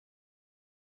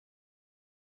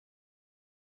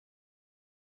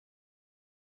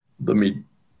let me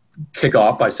kick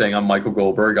off by saying I'm Michael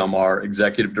Goldberg. I'm our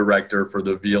executive director for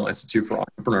the Veale Institute for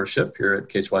Entrepreneurship here at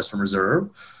Case Western Reserve.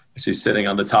 She's sitting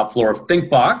on the top floor of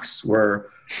ThinkBox, where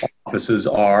offices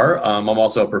are. I'm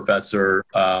also a professor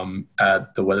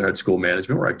at the Weatherhead School of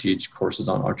Management, where I teach courses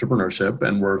on entrepreneurship,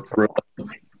 and we're thrilled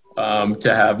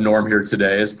to have Norm here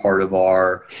today as part of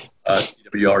our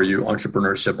CWRU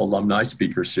Entrepreneurship Alumni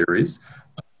Speaker Series.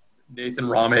 Nathan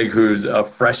Romig, who's a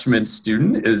freshman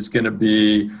student, is going to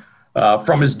be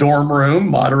from his dorm room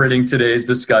moderating today's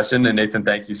discussion. And Nathan,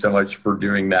 thank you so much for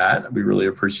doing that. We really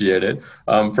appreciate it.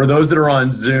 For those that are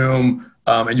on Zoom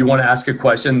and you want to ask a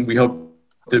question, we hope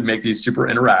to make these super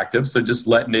interactive. So just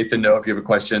let Nathan know if you have a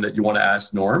question that you want to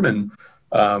ask Norm, and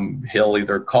he'll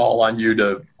either call on you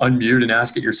to unmute and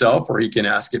ask it yourself, or he can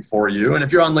ask it for you. And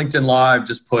if you're on LinkedIn Live,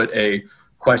 just put a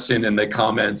question in the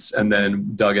comments, and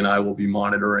then Doug and I will be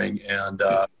monitoring and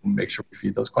make sure we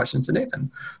feed those questions to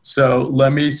Nathan. So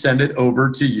let me send it over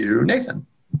to you, Nathan.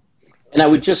 And I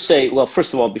would just say, well,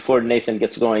 first of all, before Nathan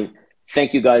gets going,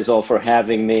 thank you guys all for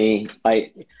having me.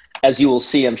 As you will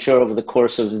see, I'm sure over the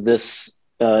course of this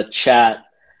chat,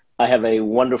 I have a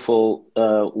wonderful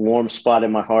warm spot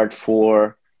in my heart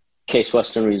for Case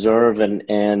Western Reserve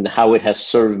and how it has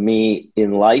served me in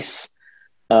life.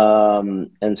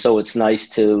 And so it's nice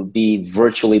to be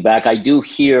virtually back. I do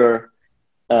hear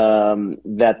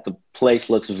that the place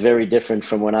looks very different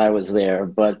from when I was there,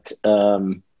 but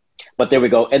there we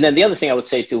go. And then the other thing I would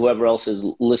say to whoever else is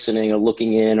listening or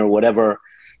looking in or whatever,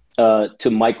 to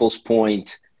Michael's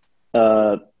point,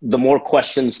 the more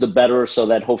questions, the better, so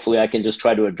that hopefully I can just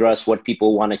try to address what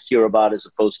people want to hear about, as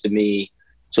opposed to me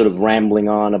sort of rambling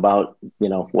on about,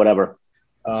 whatever.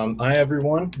 Hi,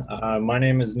 everyone. My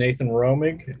name is Nathan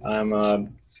Romig. I'm a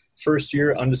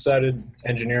first-year undecided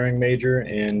engineering major,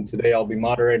 and today I'll be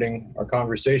moderating our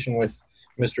conversation with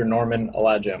Mr. Norman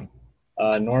Aladjem.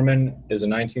 Norman is a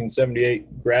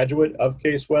 1978 graduate of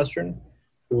Case Western,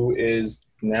 who is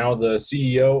now the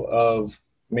CEO of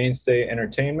Mainstay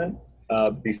Entertainment.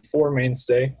 Before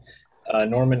Mainstay,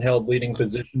 Norman held leading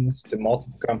positions in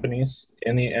multiple companies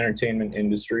in the entertainment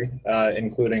industry,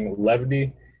 including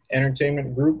Levity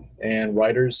Entertainment Group and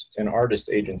Writers and Artist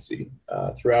Agency.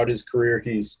 Throughout his career,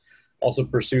 he's also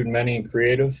pursued many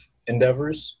creative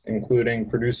endeavors, including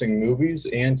producing movies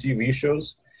and TV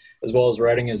shows, as well as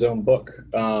writing his own book.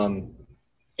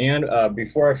 And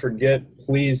before I forget,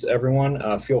 please,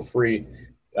 everyone, feel free,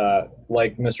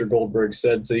 like Mr. Goldberg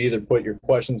said, to either put your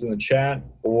questions in the chat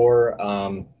or,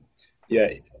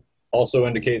 also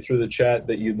indicate through the chat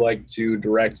that you'd like to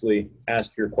directly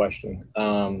ask your question.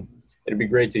 It'd be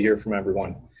great to hear from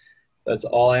everyone. That's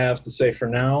all I have to say for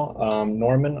now.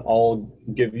 Norman, I'll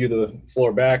give you the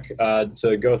floor back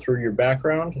to go through your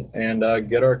background and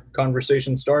get our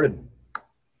conversation started.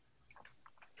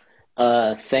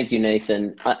 Thank you,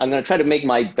 Nathan. I'm going to try to make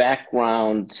my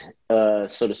background, so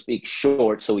to speak,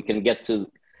 short so we can get to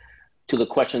the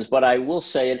questions. But I will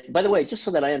say, and by the way, just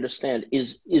so that I understand,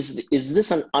 is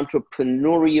this an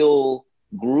entrepreneurial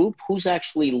group? Who's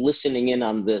actually listening in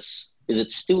on this? Is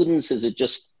it students? Is it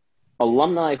just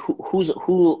alumni?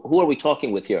 Who are we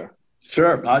talking with here?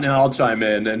 Sure, I'll chime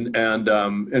in. And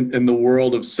in the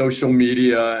world of social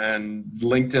media and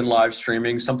LinkedIn live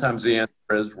streaming, sometimes the answer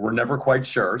is we're never quite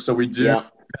sure. So we do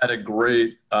had a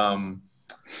great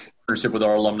partnership with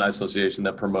our alumni association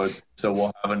that promotes. So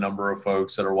we'll have a number of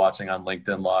folks that are watching on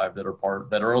LinkedIn Live that are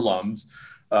alums.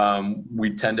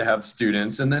 We tend to have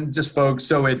students, and then just folks.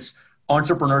 So it's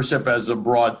entrepreneurship as a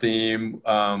broad theme.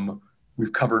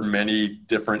 We've covered many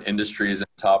different industries and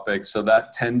topics, so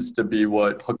that tends to be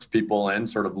what hooks people in,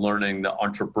 sort of learning the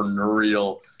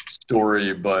entrepreneurial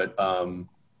story. But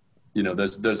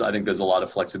there's I think there's a lot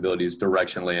of flexibilities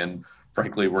directionally, and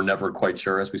frankly, we're never quite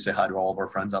sure. As we say hi to all of our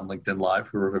friends on LinkedIn Live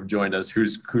who have joined us,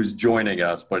 who's joining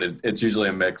us, but it's usually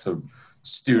a mix of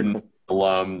student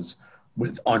alums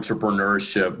with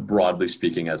entrepreneurship, broadly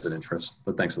speaking, as an interest.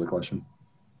 But thanks for the question.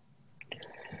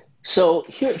 So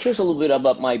here's a little bit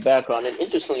about my background. And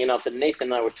interestingly enough, and Nathan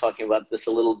and I were talking about this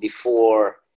a little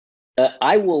before,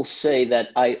 I will say that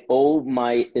I owe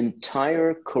my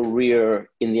entire career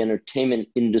in the entertainment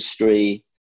industry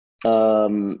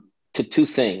to two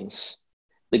things: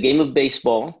 the game of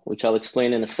baseball, which I'll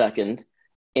explain in a second,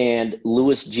 and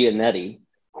Louis Giannetti,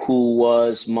 who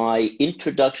was my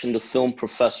introduction to film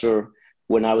professor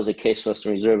when I was at Case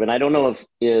Western Reserve. And I don't know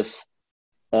if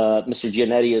Mr.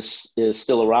 Giannetti is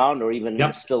still around or even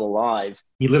still alive.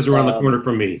 He lives around the corner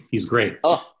from me. He's great.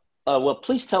 Well,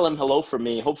 please tell him hello for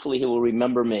me. Hopefully he will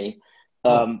remember me.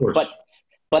 Of course.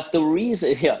 But the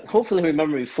reason, hopefully he'll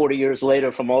remember me 40 years later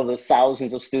from all the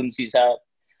thousands of students he's had.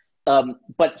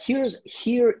 But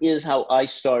here is how I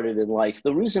started in life.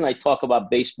 The reason I talk about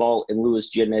baseball and Louis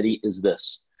Giannetti is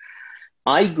this.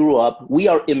 I grew up, we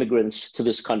are immigrants to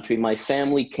this country. My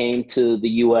family came to the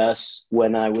US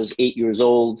when I was 8 years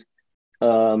old.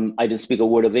 I didn't speak a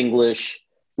word of English.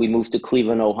 We moved to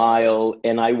Cleveland, Ohio,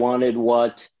 and I wanted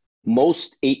what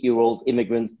most 8-year-old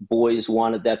immigrant boys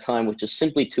want at that time, which is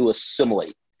simply to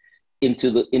assimilate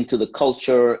into the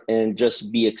culture and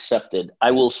just be accepted.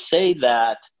 I will say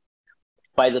that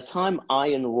by the time I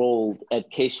enrolled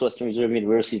at Case Western Reserve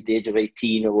University at the age of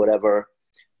 18 or whatever,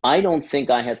 I don't think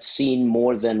I had seen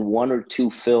more than 1 or 2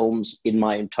 films in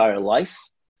my entire life.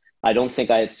 I don't think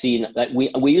I had seen,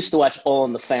 we used to watch All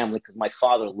in the Family because my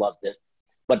father loved it.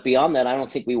 But beyond that, I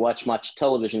don't think we watched much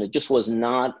television. It just was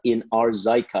not in our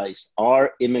zeitgeist.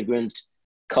 Our immigrant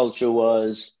culture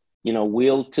was,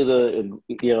 wheel to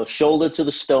the, shoulder to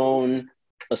the stone,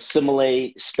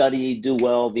 assimilate, study, do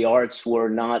well. The arts were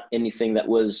not anything that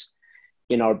was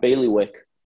in our bailiwick.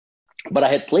 But I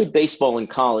had played baseball in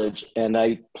college, and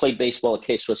I played baseball at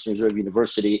Case Western Reserve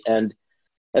University. And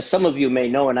as some of you may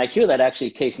know, and I hear that actually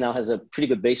Case now has a pretty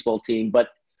good baseball team, but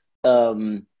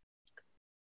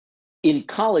in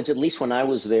college, at least when I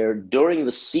was there, during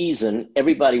the season,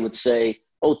 everybody would say,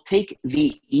 oh, take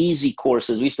the easy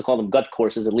courses. We used to call them gut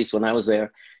courses, at least when I was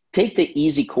there. Take the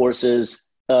easy courses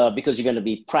because you're going to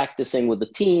be practicing with the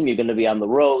team. You're going to be on the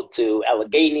road to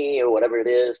Allegheny or whatever it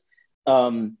is.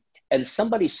 And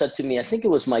somebody said to me, I think it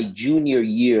was my junior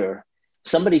year,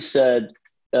 somebody said,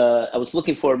 I was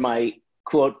looking for my,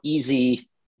 quote, easy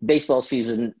baseball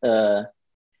season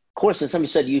course. And somebody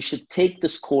said, you should take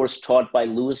this course taught by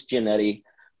Louis Giannetti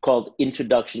called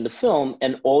Introduction to Film.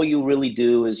 And all you really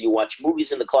do is you watch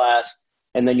movies in the class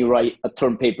and then you write a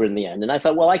term paper in the end. And I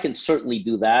thought, well, I can certainly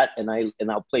do that. And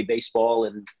I'll play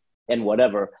baseball and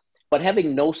whatever. But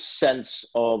having no sense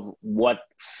of what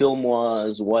film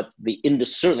was,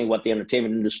 certainly what the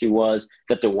entertainment industry was,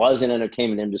 that there was an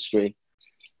entertainment industry.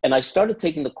 And I started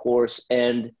taking the course,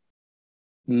 and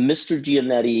Mr.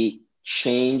 Giannetti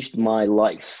changed my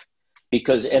life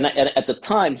because, and at the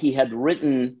time he had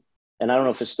written, and I don't know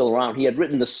if it's still around, he had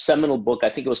written the seminal book, I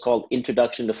think it was called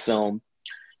Introduction to Film.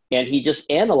 And he just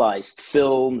analyzed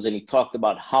films and he talked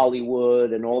about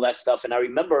Hollywood and all that stuff. And I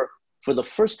remember for the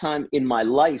first time in my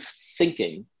life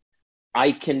thinking,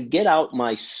 I can get out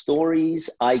my stories,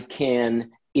 I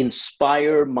can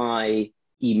inspire my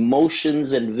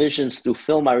emotions and visions through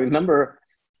film. I remember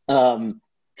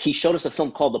he showed us a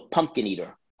film called The Pumpkin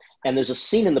Eater. And there's a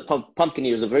scene in The Pumpkin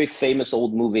Eater, it's a very famous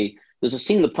old movie. There's a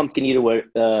scene in The Pumpkin Eater where,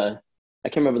 I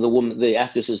can't remember the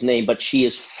actress's name, but she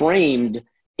is framed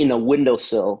in a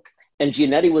windowsill. And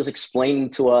Giannetti was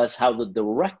explaining to us how the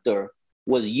director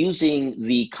was using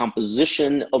the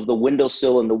composition of the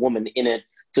windowsill and the woman in it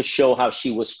to show how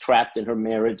she was trapped in her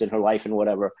marriage and her life and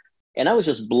whatever. And I was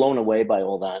just blown away by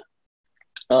all that.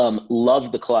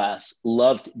 Loved the class,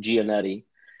 loved Giannetti.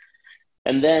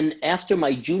 And then after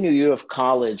my junior year of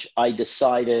college, I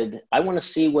decided I want to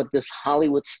see what this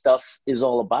Hollywood stuff is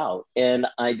all about. And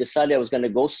I decided I was going to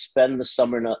go spend the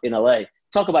summer in LA.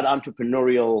 Talk about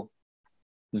entrepreneurial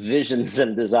visions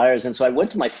and desires. And so I went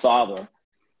to my father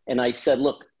and I said,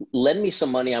 look, lend me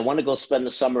some money. I want to go spend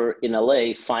the summer in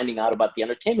LA finding out about the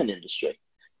entertainment industry.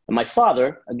 And my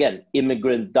father, again,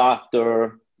 immigrant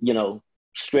doctor,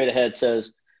 straight ahead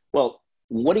says, well,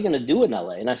 what are you going to do in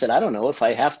LA? And I said, I don't know. If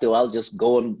I have to, I'll just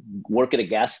go and work at a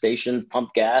gas station,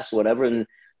 pump gas, whatever, and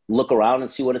look around and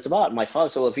see what it's about. And my father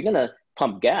said, well, if you're going to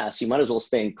pump gas, you might as well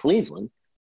stay in Cleveland.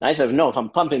 And I said, no, if I'm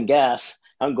pumping gas,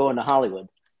 I'm going to Hollywood.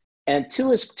 And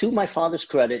to my father's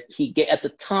credit, at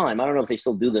the time, I don't know if they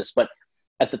still do this, but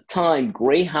at the time,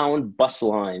 Greyhound bus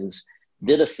lines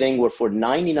did a thing where for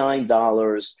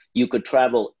 $99, you could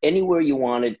travel anywhere you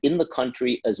wanted in the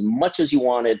country as much as you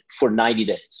wanted for 90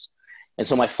 days. And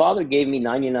so my father gave me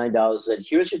 $99, said,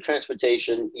 here's your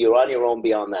transportation. You're on your own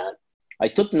beyond that. I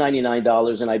took the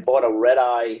 $99 and I bought a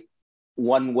red-eye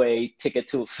one-way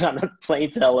ticket on a plane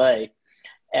to LA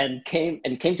and came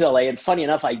to LA. And funny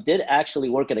enough, I did actually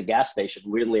work at a gas station,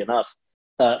 weirdly enough,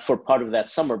 for part of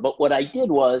that summer. But what I did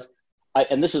was,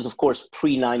 and this is, of course,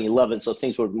 pre-9/11, so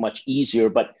things were much easier,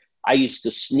 but I used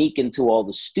to sneak into all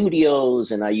the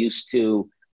studios and I used to,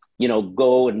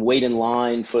 go and wait in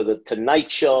line for the Tonight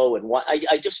Show. And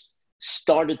I just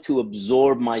started to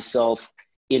absorb myself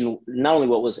in not only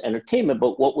what was entertainment,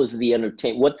 but what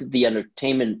did the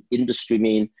entertainment industry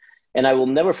mean? And I will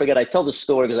never forget, I tell the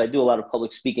story because I do a lot of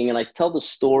public speaking, and I tell the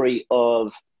story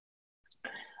of,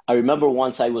 I remember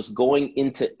once I was trying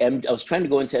to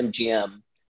go into MGM,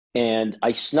 and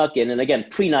I snuck in, and again,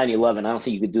 pre-9/11, I don't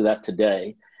think you could do that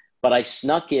today. but I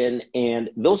snuck in, and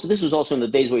this was also in the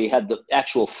days where you had the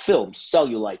actual film,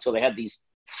 cellulite. So they had these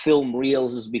film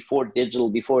reels. This is before digital,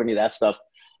 before any of that stuff.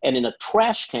 And in a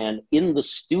trash can in the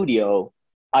studio,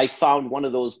 I found one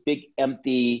of those big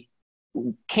empty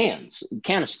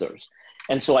canisters.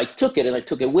 And so I took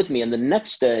it with me. And the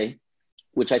next day,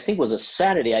 which I think was a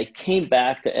Saturday, I came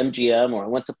back to MGM, or I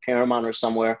went to Paramount or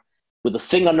somewhere with a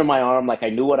thing under my arm, like I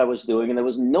knew what I was doing, and there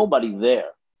was nobody there.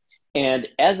 And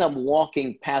as I'm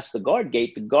walking past the guard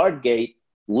gate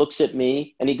looks at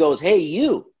me and he goes, "Hey,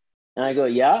 you." And I go,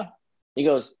 "Yeah." He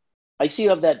goes, "I see you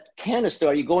have that canister.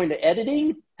 Are you going to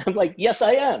editing?" I'm like, "Yes,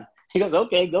 I am." He goes,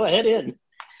 "Okay, go ahead in."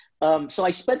 So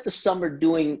I spent the summer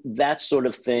doing that sort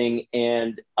of thing,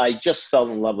 and I just fell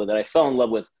in love with it. I fell in love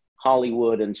with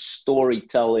Hollywood and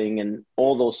storytelling and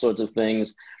all those sorts of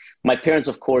things. My parents,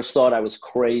 of course, thought I was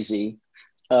crazy.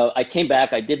 I came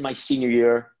back, I did my senior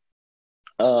year.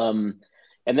 And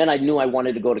then I knew I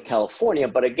wanted to go to California.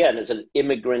 But again, as an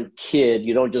immigrant kid,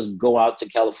 you don't just go out to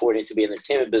California to be in the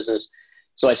entertainment business.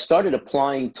 So I started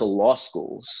applying to law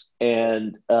schools.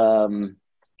 And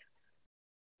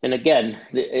again,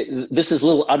 this is a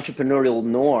little entrepreneurial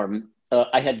norm.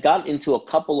 I had gotten into a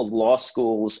couple of law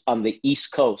schools on the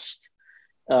East Coast.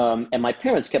 And my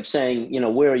parents kept saying,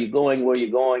 "Where are you going? Where are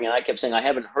you going?" And I kept saying, "I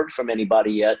haven't heard from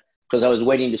anybody yet," because I was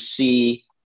waiting to see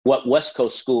what West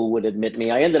Coast school would admit me.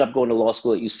 I ended up going to law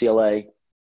school at UCLA,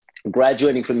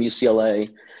 graduating from UCLA.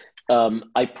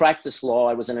 I practiced law.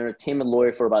 I was an entertainment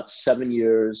lawyer for about 7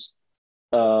 years.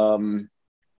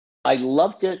 I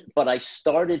loved it, but I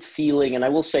started feeling, and I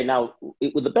will say now,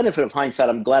 with the benefit of hindsight,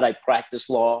 I'm glad I practiced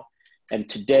law. And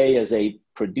today, as a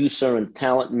producer and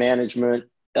talent manager,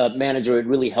 it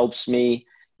really helps me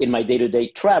in my day-to-day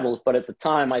travels. But at the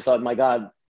time, I thought, my God,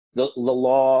 the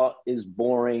law is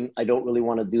boring. I don't really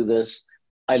want to do this.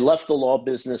 I left the law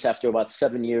business after about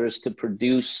 7 years to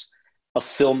produce a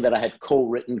film that I had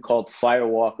co-written called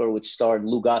Firewalker, which starred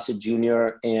Lou Gossett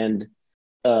Jr. and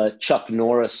Chuck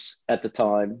Norris at the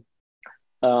time.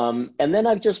 And then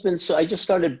I just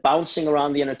started bouncing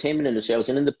around the entertainment industry. I was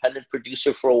an independent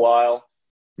producer for a while.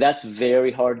 That's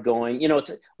very hard going.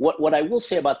 It's what I will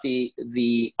say about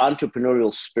the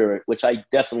entrepreneurial spirit, which I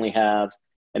definitely have,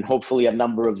 and hopefully a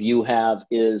number of you have,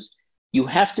 is you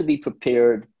have to be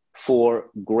prepared for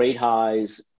great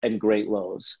highs and great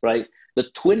lows, right? The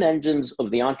twin engines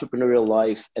of the entrepreneurial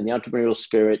life and the entrepreneurial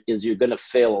spirit is you're going to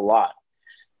fail a lot.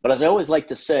 But as I always like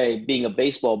to say, being a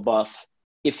baseball buff,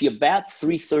 if you bat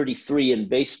 .333 in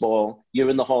baseball, you're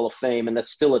in the Hall of Fame, and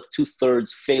that's still a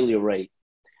 2/3 failure rate.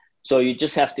 So you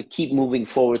just have to keep moving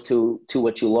forward to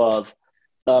what you love.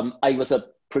 I was a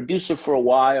producer for a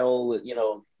while,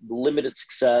 limited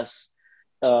success.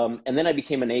 And then I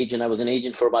became an agent. I was an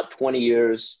agent for about 20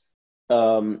 years.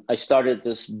 I started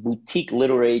this boutique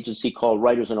literary agency called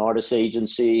Writers and Artists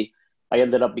Agency. I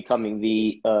ended up becoming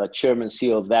the chairman and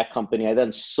CEO of that company. I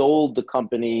then sold the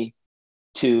company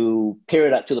to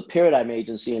the Paradigm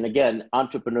Agency. And again,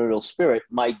 entrepreneurial spirit.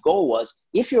 My goal was,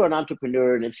 if you're an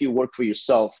entrepreneur and if you work for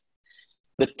yourself,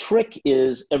 the trick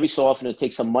is every so often to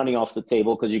take some money off the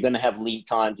table, because you're going to have lean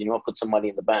times and you want to put some money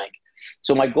in the bank.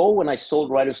 So my goal when I sold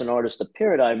Writers and Artists to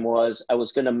Paradigm was it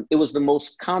was the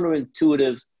most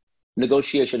counterintuitive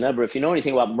negotiation ever. If you know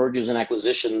anything about mergers and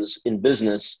acquisitions in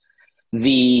business,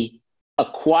 the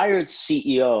acquired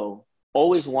CEO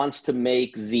always wants to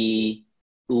make the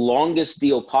longest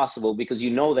deal possible, because you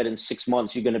know that in 6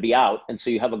 months you're going to be out, and so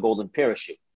you have a golden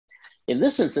parachute. In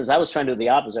this instance, I was trying to do the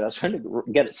opposite. I was trying to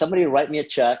get somebody to write me a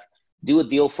check, do a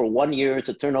deal for 1 year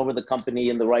to turn over the company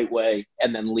in the right way,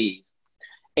 and then leave.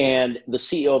 And the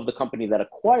CEO of the company that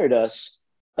acquired us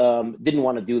didn't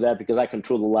want to do that, because I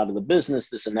controlled a lot of the business,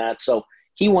 this and that. So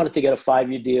he wanted to get a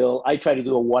 5-year deal. I tried to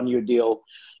do a 1-year deal.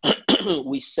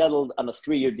 We settled on a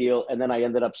 3-year deal, and then I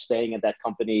ended up staying at that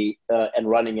company and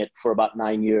running it for about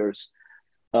 9 years.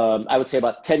 I would say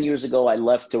about 10 years ago, I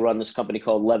left to run this company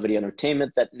called Mainstay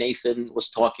Entertainment that Nathan was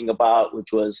talking about,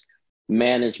 which was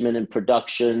management and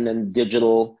production and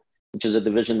digital, which is a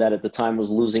division that at the time was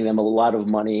losing them a lot of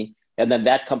money. And then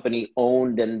that company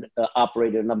owned and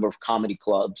operated a number of comedy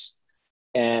clubs.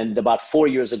 And about 4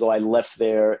 years ago, I left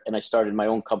there and I started my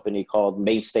own company called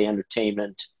Mainstay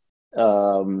Entertainment,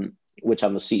 which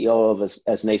I'm the CEO of,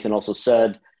 as Nathan also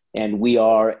said. And we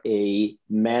are a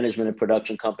management and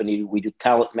production company. We do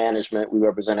talent management. We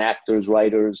represent actors,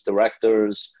 writers,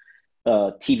 directors,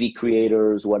 TV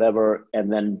creators, whatever,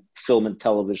 and then film and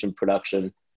television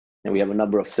production. And we have a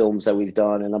number of films that we've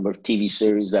done, a number of TV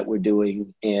series that we're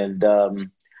doing. And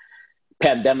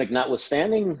pandemic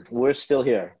notwithstanding, we're still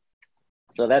here.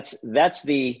 So that's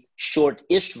the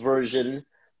short-ish version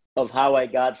of how I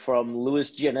got from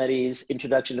Louis Gianetti's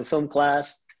Introduction to Film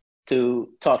class to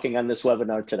talking on this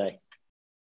webinar today.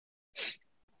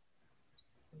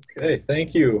 Okay,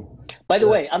 thank you. By the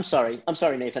way, I'm sorry,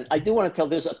 Nathan. I do want to tell,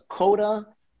 there's a coda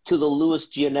to the Louis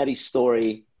Gianetti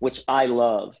story, which I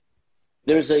love.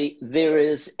 There is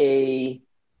a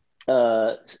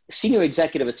senior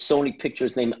executive at Sony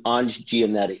Pictures named Ange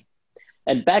Gianetti.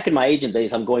 And back in my agent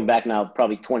days, I'm going back now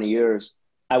probably 20 years,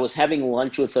 I was having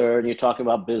lunch with her and you're talking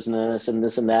about business and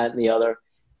this and that and the other.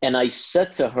 And I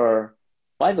said to her,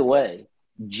 by the way,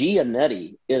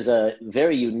 Gianetti is a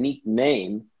very unique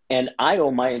name. And I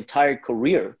owe my entire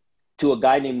career to a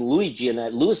guy named Louis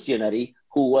Gianetti,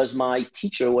 who was my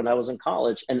teacher when I was in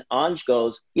college. And Ange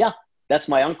goes, yeah, that's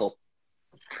my uncle.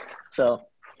 So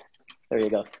there you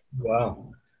go.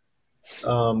 Wow.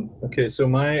 Okay, so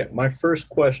my first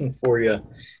question for you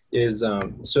is,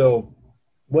 so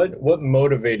what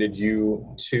motivated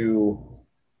you to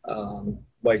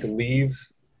like leave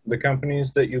the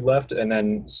companies that you left and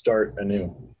then start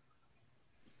anew?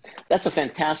 That's a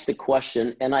fantastic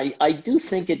question. And I do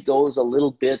think it goes a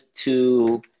little bit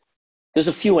to, there's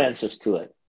a few answers to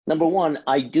it. Number one,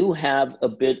 I do have a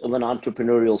bit of an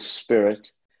entrepreneurial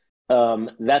spirit.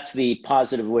 That's the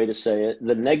positive way to say it.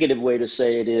 The negative way to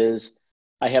say it is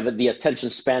I have the attention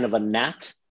span of a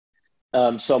gnat.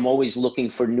 So I'm always looking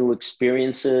for new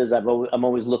experiences. I'm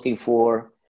always looking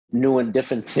for new and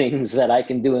different things that I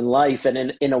can do in life.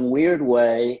 And in a weird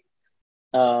way,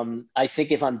 I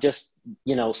think if I'm just,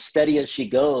 steady as she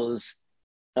goes,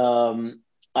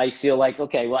 I feel like,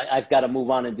 okay, well, I've got to move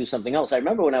on and do something else. I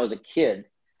remember when I was a kid,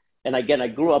 and again, I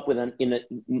grew up with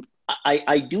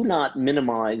I do not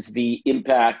minimize the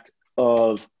impact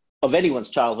of anyone's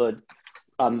childhood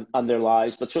on their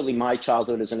lives, but certainly my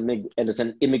childhood as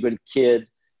an immigrant kid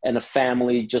and a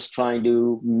family just trying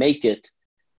to make it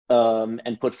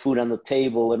and put food on the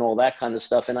table and all that kind of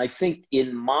stuff. And I think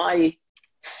in my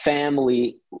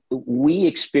family, we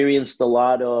experienced a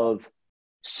lot of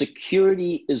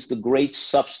security is the great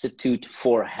substitute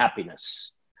for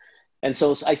happiness. And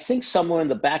so I think somewhere in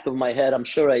the back of my head, I'm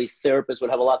sure a therapist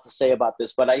would have a lot to say about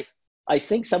this, but I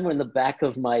think somewhere in the back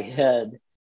of my head,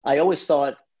 I always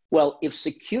thought, well, if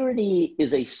security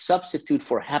is a substitute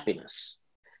for happiness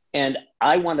and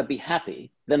I want to be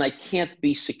happy, then I can't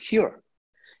be secure.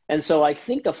 And so I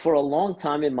think that for a long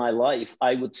time in my life,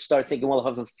 I would start thinking, well,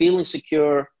 if I'm feeling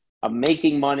secure, I'm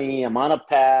making money, I'm on a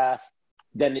path,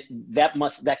 then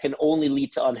that can only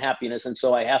lead to unhappiness. And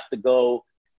so I have to go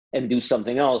and do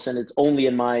something else. And it's only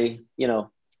in my,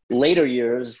 later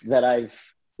years that I've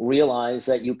realized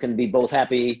that you can be both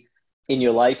happy in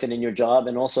your life and in your job,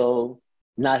 and also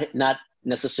not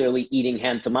necessarily eating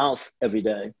hand to mouth every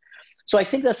day. So I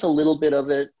think that's a little bit of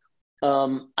it.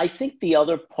 I think the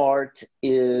other part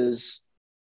is,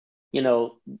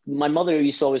 my mother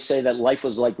used to always say that life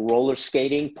was like roller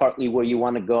skating, partly where you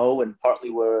want to go and partly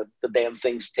where the damn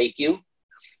things take you.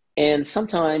 And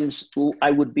sometimes I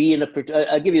would be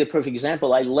I'll give you a perfect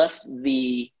example. I left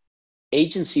the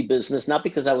agency business, not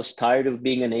because I was tired of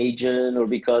being an agent or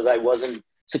because I wasn't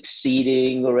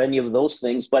succeeding or any of those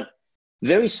things, but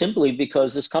very simply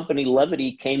because this company,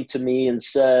 Levity, came to me and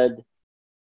said,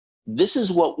 this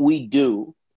is what we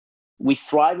do. We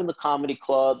thrive in the comedy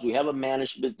clubs. We have a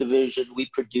management division. We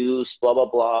produce, blah, blah,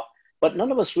 blah. But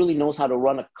none of us really knows how to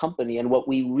run a company. And what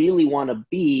we really want to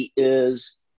be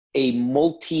is a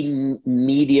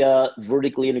multimedia,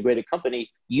 vertically integrated company.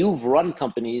 You've run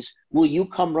companies. Will you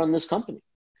come run this company?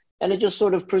 And it just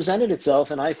sort of presented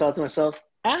itself. And I thought to myself,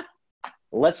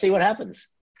 let's see what happens.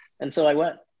 And so I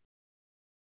went.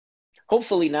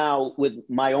 Hopefully now with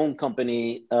my own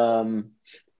company,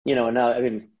 now, I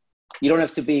mean, you don't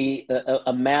have to be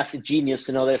a math genius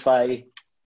to know that if I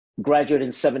graduated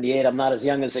in 78, I'm not as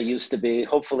young as I used to be.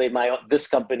 Hopefully this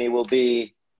company will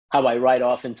be how I ride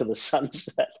off into the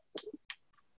sunset.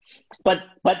 But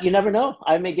you never know.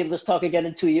 I may give this talk again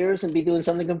in 2 years and be doing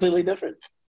something completely different.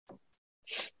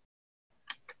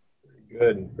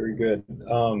 Very good.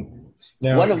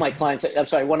 Now, one of my clients, I'm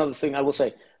sorry, one other thing I will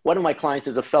say, one of my clients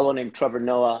is a fellow named Trevor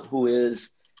Noah, who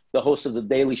is the host of The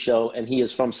Daily Show, and he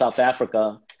is from South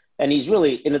Africa. And he's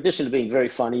really, in addition to being very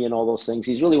funny and all those things,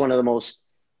 he's really one of the most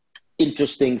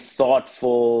interesting,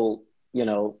 thoughtful,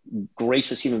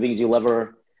 gracious human beings you'll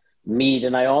ever meet.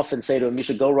 And I often say to him, you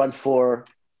should go run for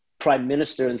prime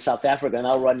minister in South Africa and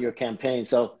I'll run your campaign.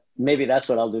 So maybe that's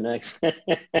what I'll do next.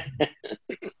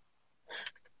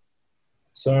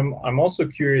 So I'm also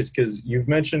curious because you've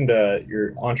mentioned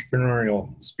your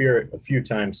entrepreneurial spirit a few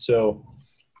times. So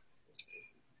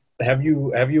have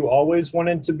you always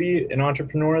wanted to be an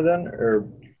entrepreneur then, or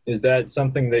is that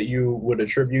something that you would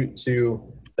attribute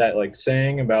to that like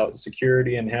saying about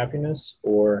security and happiness,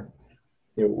 or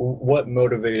what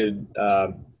motivated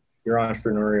your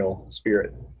entrepreneurial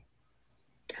spirit?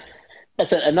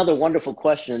 That's another wonderful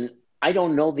question. I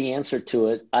don't know the answer to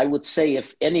it. I would say,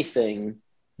 if anything,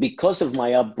 because of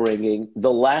my upbringing,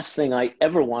 the last thing I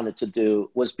ever wanted to do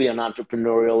was be an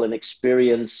entrepreneurial and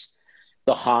experience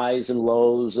the highs and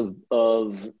lows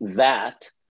of that.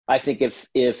 I think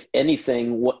if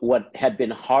anything, what had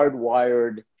been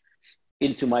hardwired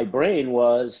into my brain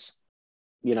was,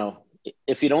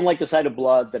 if you don't like the sight of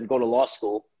blood, then go to law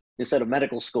school instead of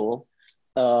medical school,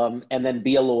 and then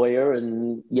be a lawyer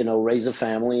and, raise a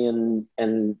family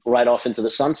and ride off into the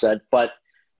sunset. But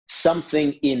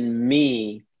something in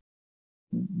me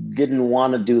didn't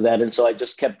want to do that. And so I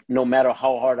just kept, no matter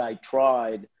how hard I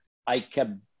tried, I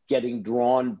kept getting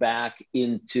drawn back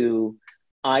into,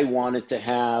 I wanted to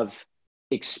have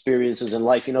experiences in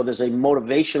life. There's a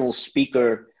motivational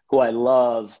speaker who I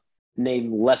love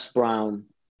named Les Brown.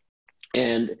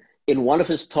 And in one of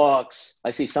his talks,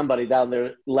 I see somebody down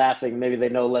there laughing. Maybe they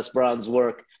know Les Brown's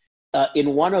work.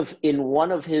 In one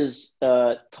of his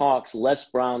talks, Les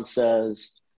Brown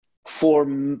says, for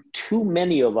too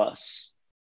many of us,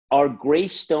 our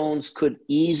gravestones could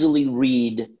easily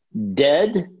read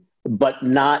dead, but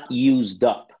not used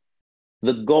up.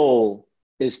 The goal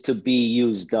is to be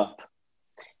used up.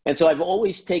 And so I've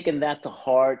always taken that to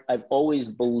heart. I've always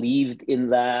believed in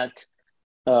that.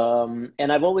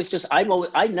 And I've always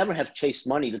I never have chased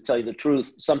money, to tell you the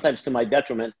truth, sometimes to my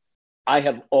detriment. I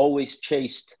have always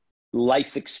chased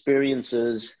life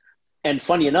experiences. And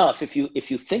funny enough, if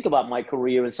you think about my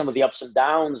career and some of the ups and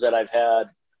downs that I've had,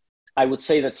 I would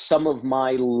say that some of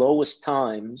my lowest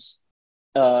times,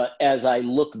 as I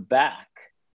look back,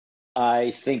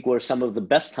 I think were some of the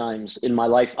best times in my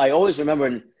life. I always remember,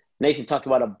 and Nathan talked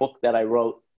about a book that I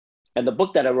wrote, and the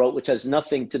book that I wrote, which has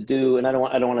nothing to do, and I don't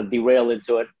want to derail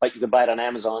into it, but you can buy it on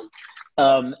Amazon.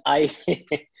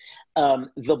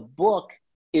 The book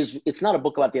it's not a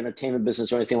book about the entertainment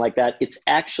business or anything like that. It's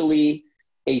actually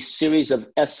a series of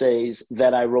essays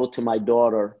that I wrote to my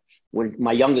daughter,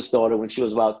 my youngest daughter, when she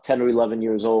was about 10 or 11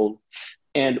 years old.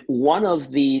 And one of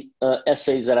the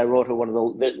essays that I wrote her,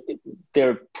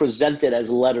 they're presented as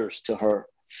letters to her.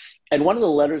 And one of the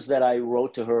letters that I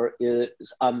wrote to her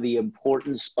is on the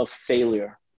importance of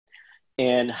failure,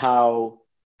 and how,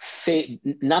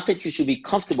 not that you should be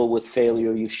comfortable with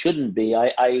failure, you shouldn't be.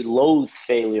 I loathe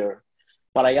failure,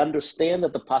 but I understand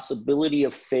that the possibility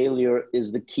of failure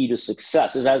is the key to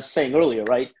success. As I was saying earlier,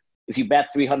 right? If you bat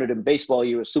 300 in baseball,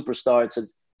 you're a superstar. It's a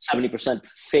 70%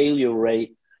 failure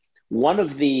rate. One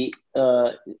of the,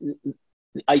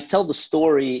 I tell the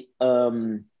story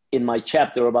in my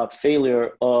chapter about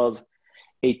failure of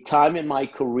a time in my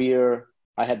career.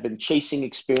 I had been chasing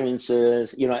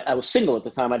experiences. I was single at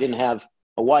the time. I didn't have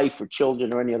a wife or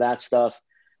children or any of that stuff.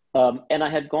 And I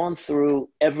had gone through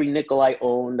every nickel I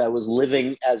owned. I was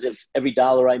living as if every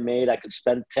dollar I made, I could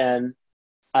spend 10.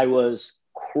 I was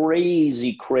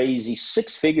crazy,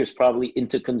 6 figures probably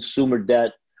into consumer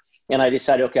debt. And I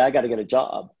decided, okay, I got to get a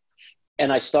job.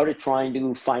 And I started trying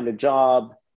to find a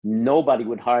job. Nobody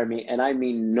would hire me. And I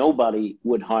mean, nobody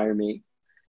would hire me,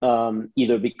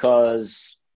 either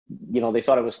because, they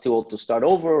thought I was too old to start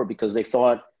over, or because they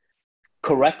thought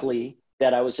correctly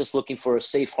that I was just looking for a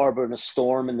safe harbor in a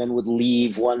storm and then would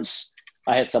leave once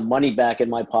I had some money back in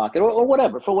my pocket, or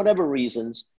whatever, for whatever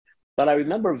reasons. But I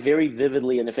remember very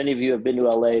vividly, and if any of you have been to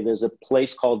LA, there's a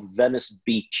place called Venice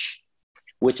Beach,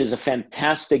 which is a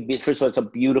fantastic beach. First of all, it's a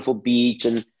beautiful beach,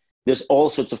 and there's all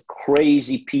sorts of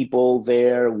crazy people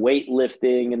there,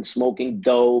 weightlifting and smoking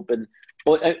dope, and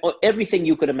everything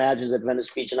you could imagine is at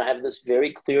Venice Beach. And I have this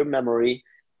very clear memory.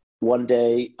 One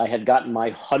day I had gotten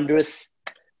my 100th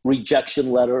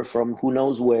rejection letter from who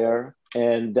knows where.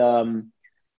 And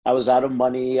I was out of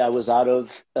money. I was out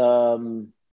of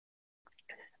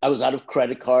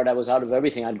credit card. I was out of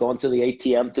everything. I'd gone to the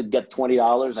ATM to get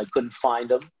 $20. I couldn't find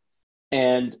them.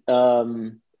 And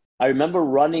I remember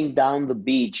running down the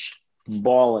beach,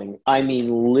 bawling. I mean,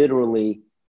 literally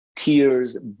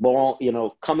tears,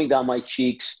 coming down my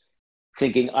cheeks,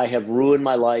 thinking, I have ruined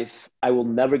my life. I will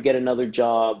never get another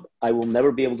job. I will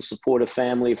never be able to support a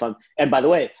family and by the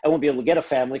way, I won't be able to get a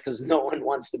family because no one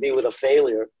wants to be with a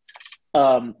failure.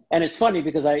 And it's funny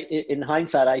because in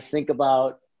hindsight, I think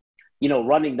about,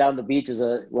 running down the beach as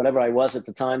whatever I was at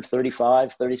the time,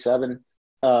 35, 37,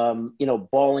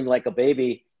 bawling like a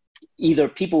baby. Either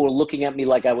people were looking at me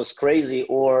like I was crazy,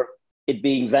 or it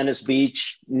being Venice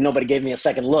Beach, nobody gave me a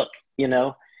second look,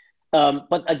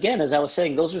 But again, as I was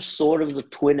saying, those are sort of the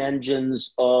twin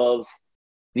engines of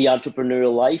the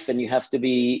entrepreneurial life, and you have to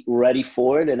be ready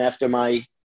for it. And after my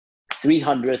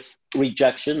 300th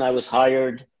rejection. I was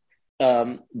hired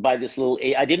by this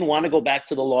I didn't want to go back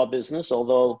to the law business,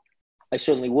 although I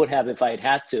certainly would have if I had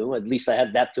had to. At least I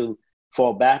had that to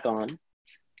fall back on.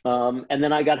 And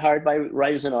then I got hired by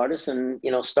writers and artists and,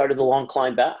 started the long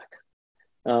climb back.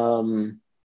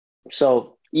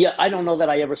 So, yeah, I don't know that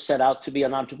I ever set out to be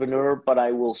an entrepreneur, but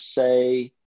I will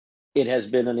say it has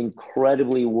been an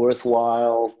incredibly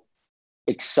worthwhile,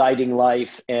 exciting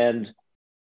life. And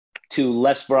to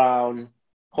Les Brown,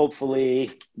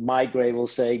 hopefully my grave will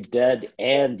say dead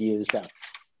and used up.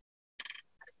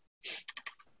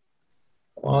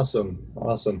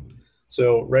 Awesome.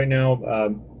 So right now,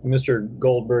 Mr.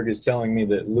 Goldberg is telling me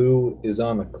that Lou is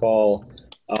on the call.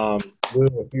 Lou,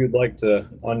 if you'd like to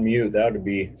unmute, that would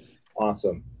be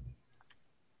awesome.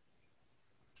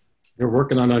 They're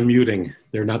working on unmuting.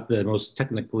 They're not the most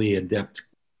technically adept.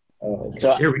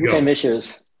 So here we go. Same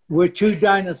issues. We're two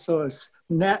dinosaurs.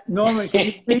 Norman, can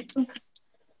you speak?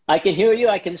 I can hear you.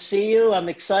 I can see you. I'm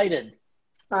excited.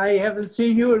 I haven't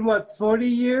seen you in what, 40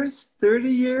 years, 30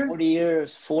 years?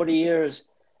 40 years.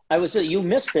 You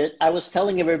missed it. I was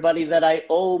telling everybody that I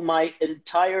owe my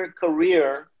entire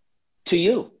career to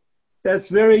you. That's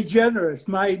very generous.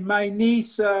 My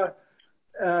niece, Andrea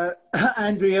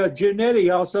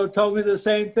Giannetti, also told me the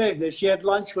same thing, that she had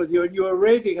lunch with you and you were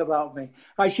raving about me.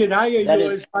 I should hire you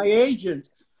as my agent.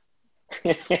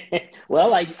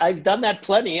 Well, I've done that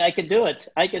plenty. I can do it.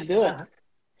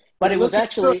 But it was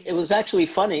actually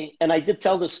funny. And I did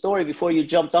tell the story before you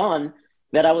jumped on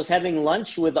that I was having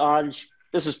lunch with Anj.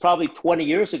 This is probably 20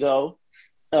 years ago.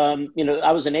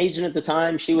 I was an agent at the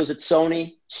time. She was at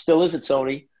Sony, still is at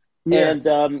Sony. Yes.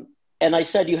 And I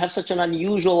said, you have such an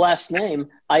unusual last name.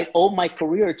 I owe my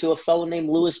career to a fellow named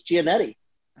Louis Giannetti.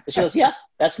 And she goes, yeah,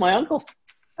 that's my uncle.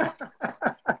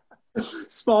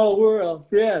 Small world,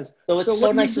 yes. So it's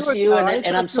so nice to see you,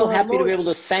 and I'm so happy to be able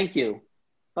to thank you.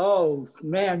 Oh,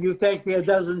 man, you thanked me a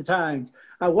dozen times.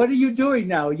 What are you doing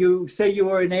now? You say you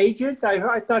were an agent?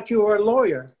 I thought you were a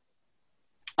lawyer.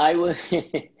 I was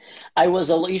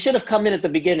you should have come in at the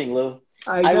beginning, Lou.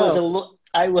 I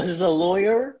was a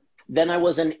lawyer, then I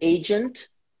was an agent,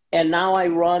 and now I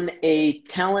run a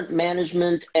talent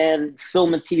management and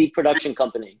film and TV production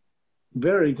company.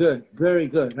 Very good, very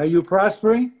good. Are you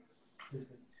prospering?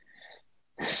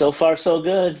 So far, so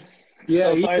good.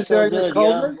 Yeah, so far, even so during good. the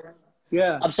COVID?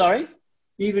 Yeah. I'm sorry?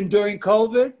 Even during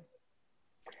COVID?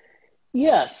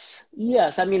 Yes.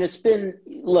 I mean,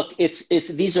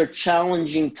 these are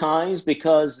challenging times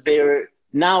because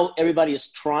now everybody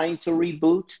is trying to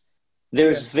reboot.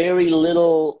 There's very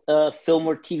little film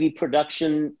or TV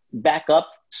production backup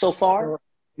so far.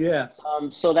 Yes.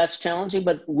 So that's challenging,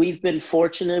 but we've been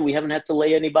fortunate. We haven't had to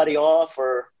lay anybody off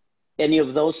or any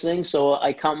of those things. So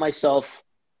I count myself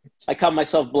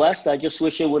blessed. I just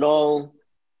wish it would all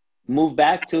move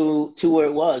back to where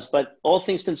it was. But all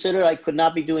things considered, I could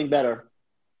not be doing better.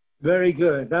 Very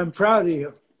good. I'm proud of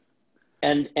you.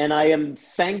 And I am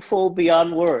thankful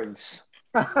beyond words.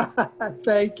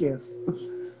 Thank you.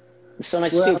 So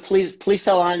nice to see you. Please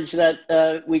tell Anj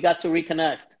that we got to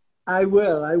reconnect. I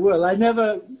will. I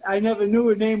never knew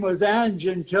her name was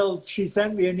Anj until she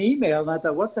sent me an email. And I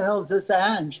thought, what the hell is this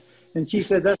Anj? And she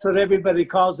said, that's what everybody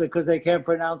calls her because they can't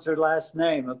pronounce her last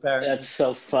name, apparently. That's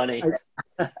so funny.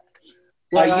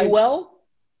 Are you well?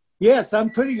 Yes, I'm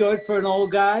pretty good for an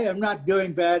old guy. I'm not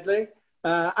doing badly.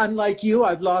 Unlike you,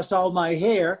 I've lost all my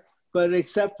hair. But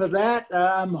except for that,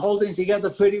 I'm holding together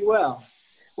pretty well.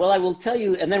 Well, I will tell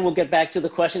you, and then we'll get back to the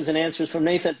questions and answers from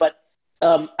Nathan. But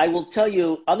I will tell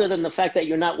you, other than the fact that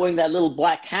you're not wearing that little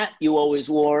black hat you always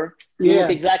wore, you look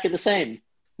exactly the same.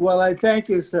 Well, I thank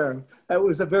you, sir. That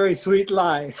was a very sweet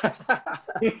lie.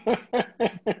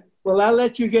 Well, I'll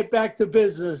let you get back to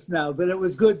business now, but it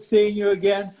was good seeing you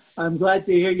again. I'm glad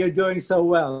to hear you're doing so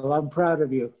well. I'm proud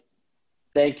of you.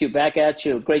 Thank you. Back at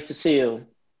you. Great to see you.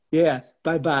 Yes.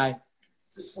 Bye-bye.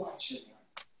 Just watch it.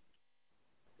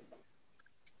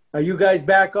 Are you guys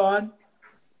back on?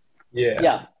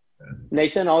 Yeah.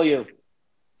 Nathan, all you.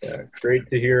 Yeah, great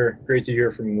to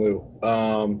hear from Lou.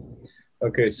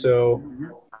 Okay, so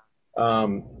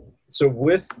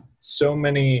with so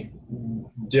many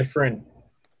different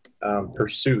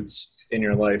pursuits in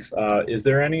your life, is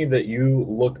there any that you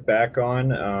look back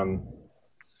on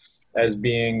as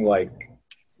being like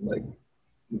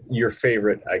your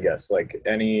favorite, I guess, like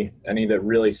any that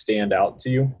really stand out to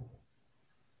you?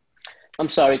 I'm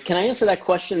sorry, can I answer that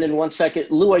question in 1 second?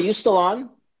 Lou, are you still on?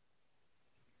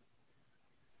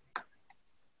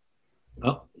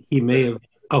 Oh, he may have.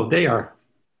 Oh, they are.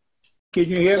 Can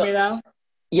you hear me now?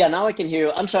 Yeah, now I can hear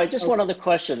you. I'm sorry, just one other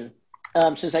question.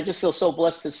 Since I just feel so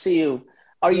blessed to see you.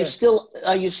 Are you still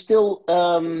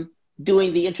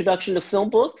doing the Introduction to Film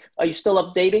book? Are you still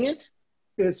updating it?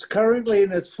 It's currently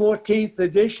in its 14th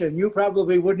edition. You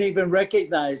probably wouldn't even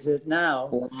recognize it now.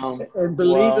 Wow. And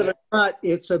believe it or not,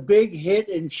 it's a big hit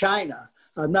in China.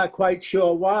 I'm not quite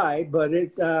sure why, but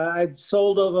I've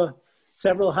sold over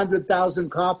several 100,000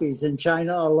 copies in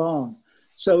China alone.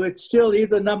 So it's still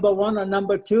either number 1 or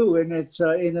number 2 in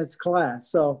its class.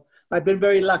 So I've been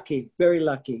very lucky, very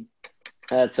lucky.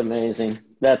 That's amazing.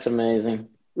 That's amazing.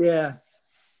 Yeah.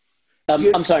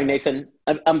 I'm sorry, Nathan.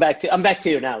 I'm back to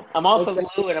you now. I'm off of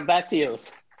Lou and I'm back to you.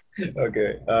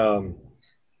 Okay.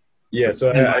 Yeah.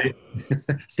 So I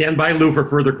stand by, Lou, for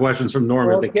further questions from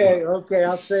Norman. Okay.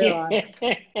 I'll stay on.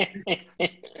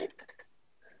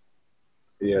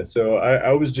 Yeah. So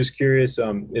I was just curious.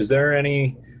 Is there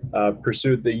any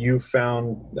pursuit that you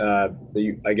found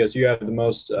that I guess you have the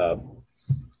most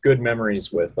good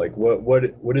memories with? Like,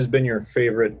 what has been your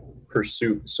favorite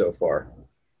pursuit so far?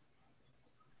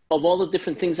 Of all the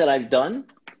different things that I've done?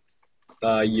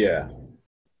 Yeah.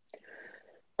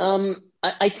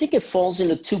 I think it falls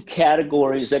into 2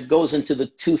 categories that goes into the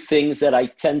 2 things that I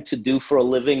tend to do for a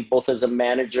living, both as a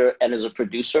manager and as a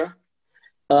producer.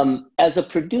 As a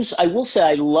producer, I will say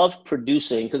I love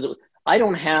producing because I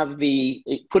don't have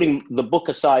putting the book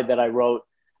aside that I wrote,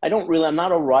 I'm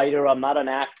not a writer, I'm not an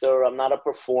actor, I'm not a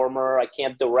performer, I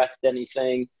can't direct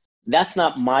anything. That's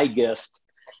not my gift.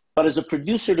 But as a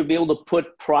producer, to be able to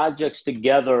put projects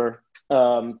together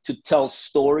to tell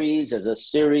stories as a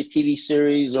TV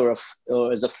series or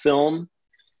as a film,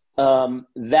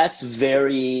 that's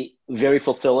very, very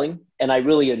fulfilling. And I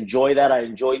really enjoy that. I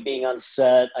enjoy being on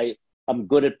set. I'm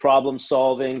good at problem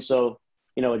solving. So,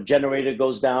 a generator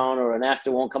goes down or an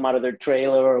actor won't come out of their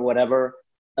trailer or whatever.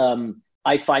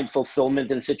 I find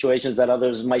fulfillment in situations that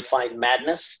others might find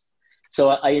madness. So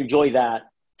I enjoy that.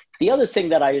 The other thing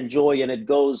that I enjoy, and it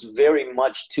goes very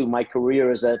much to my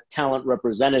career as a talent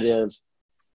representative,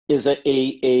 is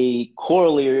a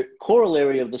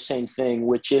corollary of the same thing,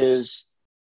 which is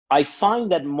I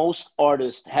find that most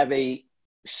artists have a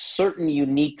certain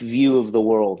unique view of the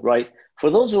world, right? For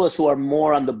those of us who are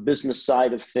more on the business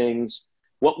side of things,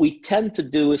 what we tend to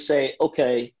do is say,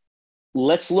 okay,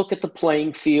 let's look at the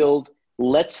playing field.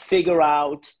 Let's figure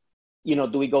out,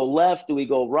 do we go left? Do we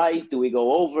go right? Do we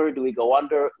go over? Do we go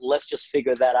under? Let's just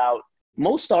figure that out.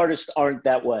 Most artists aren't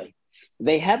that way.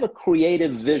 They have a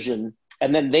creative vision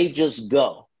and then they just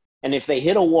go. And if they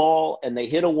hit a wall and they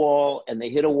hit a wall and they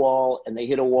hit a wall and they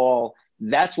hit a wall,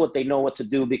 that's what they know what to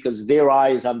do because their eye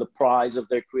is on the prize of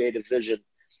their creative vision.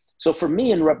 So for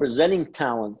me, in representing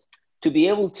talent, to be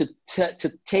able to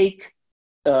take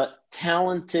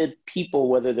talented people,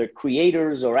 whether they're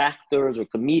creators or actors or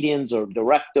comedians or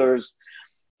directors,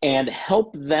 and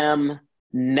help them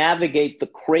navigate the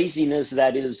craziness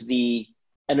that is the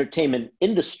entertainment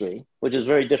industry, which is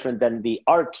very different than the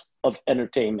art of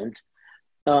entertainment.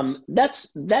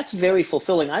 That's very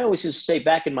fulfilling. I always used to say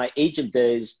back in my agent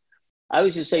days, I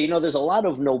always used to say, there's a lot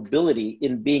of nobility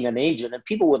in being an agent, and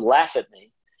people would laugh at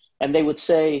me. And they would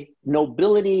say,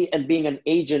 nobility and being an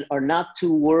agent are not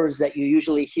 2 words that you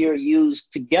usually hear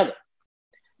used together.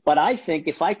 But I think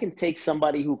if I can take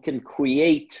somebody who can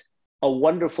create a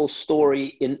wonderful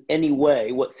story in any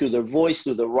way, through their voice,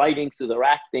 through their writing, through their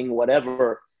acting,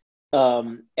 whatever,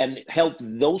 and help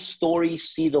those stories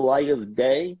see the light of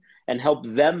day and help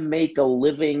them make a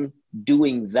living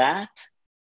doing that,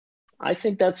 I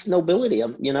think that's nobility,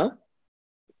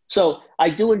 So I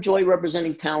do enjoy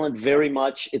representing talent very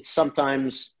much. It's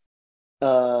sometimes,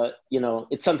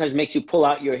 it sometimes makes you pull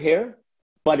out your hair,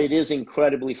 but it is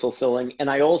incredibly fulfilling. And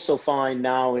I also find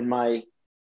now in my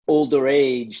older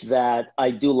age that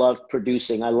I do love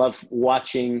producing. I love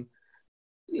watching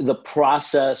the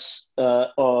process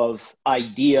of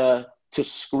idea to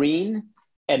screen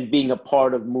and being a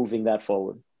part of moving that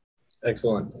forward.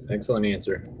 Excellent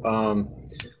answer.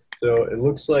 So it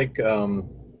looks like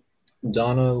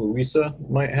Donna Luisa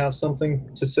might have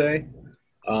something to say.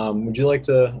 Would you like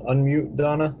to unmute,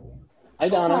 Donna? Hi,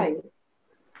 Donna. Hi.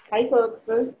 Hi, folks.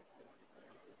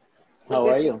 How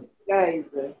are you? Guys.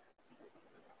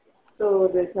 So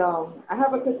that I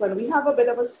have a quick one. We have a bit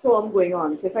of a storm going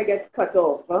on. So if I get cut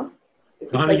off,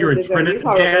 it's Donna, you're in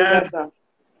Trinidad.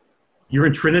 You're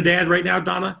in Trinidad right now,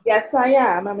 Donna? Yes, I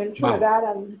am. I'm in Trinidad,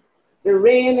 and the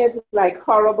rain is like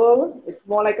horrible. It's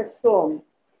more like a storm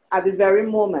at the very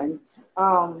moment.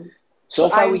 So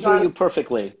far, we hear you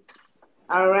perfectly.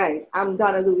 All right. I'm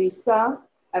Donna Luisa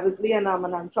Eversley, and I'm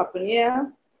an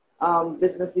entrepreneur,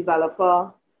 business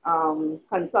developer,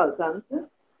 consultant.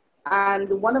 And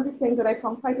one of the things that I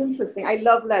found quite interesting, I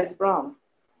love Les Brown.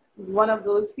 He's one of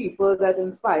those people that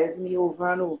inspires me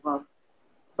over and over.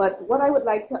 But what I would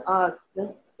like to ask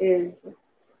is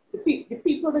the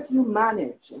people that you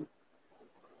manage.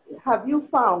 Have you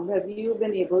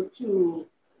been able to,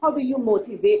 how do you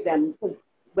motivate them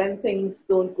when things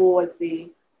don't go as they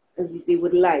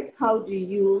would like? How do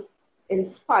you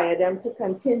inspire them to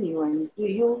continue? And do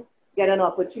you get an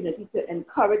opportunity to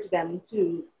encourage them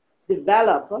to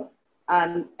develop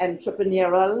an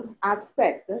entrepreneurial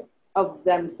aspect of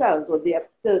themselves, or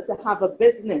to have a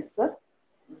business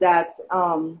that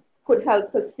could help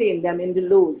sustain them in the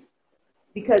lows?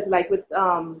 Because like with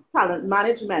talent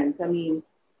management, I mean,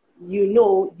 you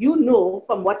know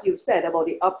from what you've said about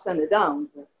the ups and the downs.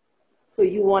 So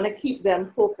you want to keep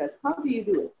them focused. How do you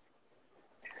do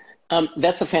it?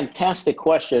 That's a fantastic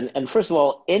question. And first of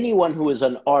all, anyone who is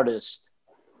an artist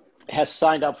has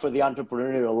signed up for the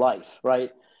entrepreneurial life,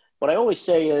 right? What I always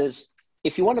say is,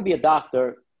 if you want to be a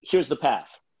doctor, here's the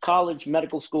path. College,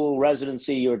 medical school,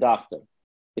 residency, you're a doctor.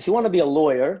 If you want to be a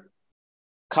lawyer,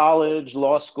 college,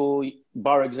 law school,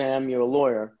 bar exam, you're a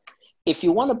lawyer. If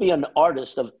you want to be an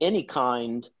artist of any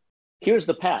kind, here's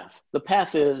the path. The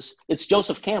path is, it's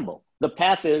Joseph Campbell. The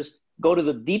path is, go to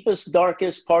the deepest,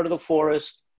 darkest part of the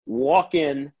forest, walk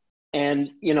in,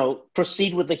 and,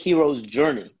 proceed with the hero's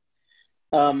journey.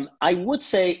 I would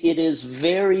say it is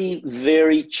very,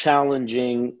 very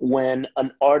challenging when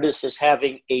an artist is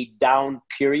having a down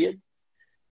period,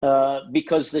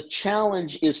 because the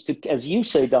challenge is to, as you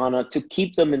say, Donna, to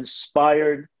keep them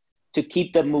inspired, to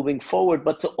keep them moving forward,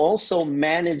 but to also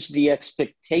manage the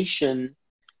expectation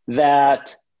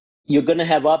that you're going to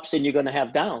have ups and you're going to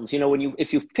have downs.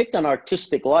 If you've picked an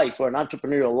artistic life or an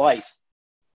entrepreneurial life,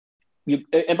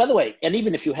 and by the way, and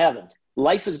even if you haven't,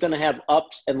 life is going to have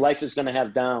ups and life is going to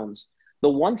have downs. The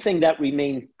one thing that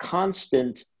remains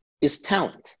constant is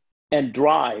talent and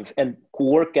drive and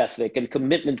work ethic and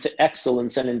commitment to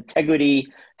excellence and integrity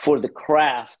for the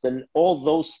craft, and all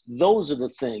those are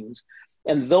the things.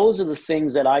 And those are the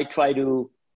things that I try to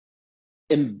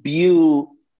imbue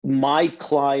my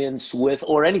clients with,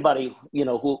 or anybody,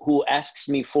 who asks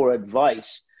me for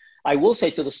advice. I will say,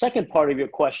 to the second part of your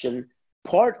question,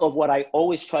 part of what I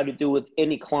always try to do with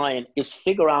any client is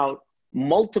figure out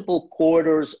multiple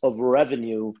quarters of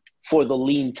revenue for the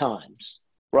lean times,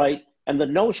 right? And the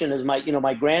notion is,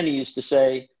 my granny used to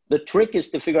say, the trick is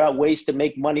to figure out ways to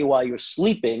make money while you're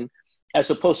sleeping,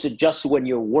 as opposed to just when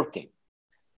you're working.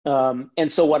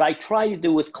 And so what I try to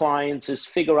do with clients is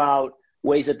figure out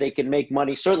ways that they can make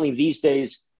money. Certainly these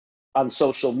days on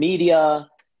social media,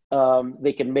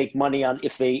 they can make money on,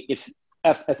 if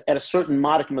at a certain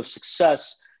modicum of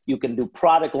success, you can do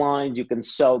product lines, you can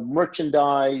sell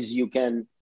merchandise, you can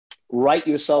write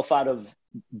yourself out of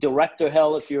director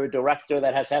hell if you're a director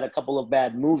that has had a couple of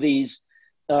bad movies.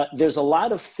 There's a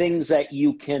lot of things that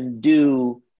you can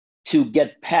do to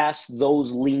get past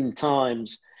those lean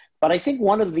times. But I think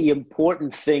one of the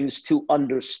important things to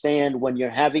understand when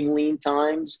you're having lean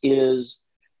times is,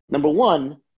 number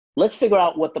one, let's figure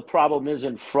out what the problem is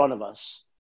in front of us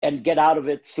and get out of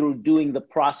it through doing the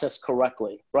process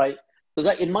correctly, right?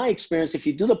 Because in my experience, if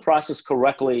you do the process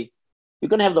correctly, you're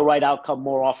going to have the right outcome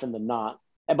more often than not.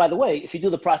 And by the way, if you do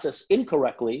the process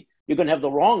incorrectly, you're going to have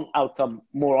the wrong outcome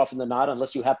more often than not,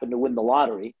 unless you happen to win the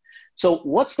lottery. So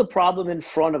what's the problem in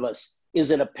front of us?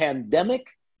 Is it a pandemic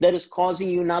that is causing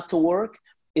you not to work?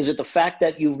 Is it the fact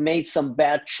that you've made some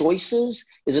bad choices?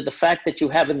 Is it the fact that you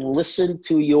haven't listened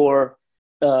to your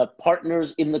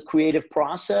partners in the creative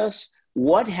process?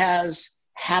 What has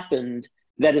happened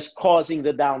that is causing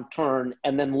the downturn?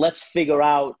 And then let's figure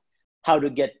out how to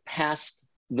get past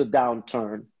the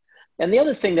downturn. And the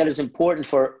other thing that is important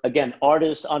for, again,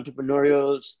 artists,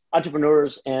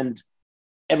 entrepreneurs, and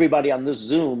everybody on this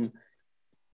Zoom,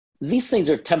 these things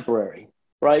are temporary,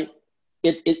 right?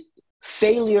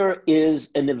 Failure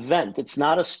is an event. It's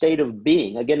not a state of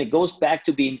being. Again, it goes back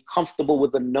to being comfortable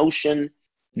with the notion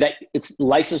that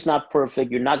life is not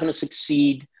perfect. You're not going to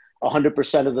succeed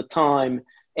 100% of the time.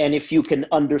 And if you can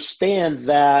understand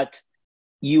that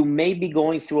you may be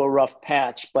going through a rough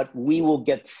patch, but we will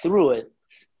get through it.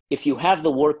 If you have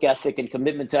the work ethic and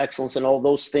commitment to excellence and all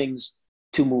those things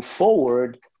to move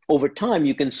forward, over time,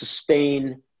 you can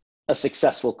sustain a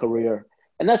successful career.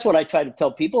 And that's what I try to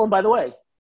tell people. And by the way,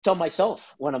 tell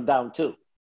myself when I'm down too.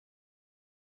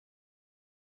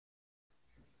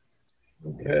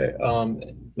 Okay.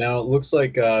 Now it looks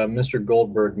like Mr.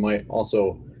 Goldberg might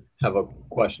also have a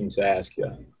question to ask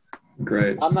you.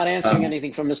 Great. I'm not answering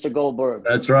anything from Mr. Goldberg.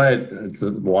 That's right. It's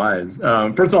wise.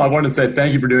 First of all, I wanted to say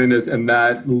thank you for doing this, and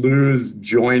that Lou's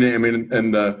joining. I mean,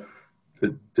 and the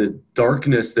the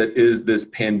darkness that is this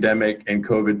pandemic and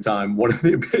COVID time, one of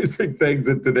the amazing things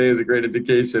that today is a great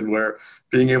indication where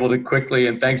being able to quickly,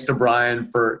 and thanks to Brian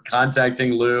for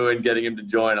contacting Lou and getting him to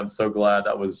join. I'm so glad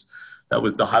that was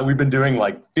the high. We've been doing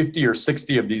like 50 or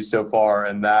 60 of these so far,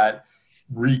 and that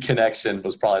reconnection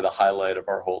was probably the highlight of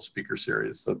our whole speaker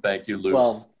series. So thank you, Lou.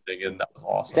 Well, and that was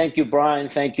awesome. Thank you, Brian.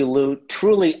 Thank you, Lou.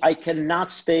 Truly, I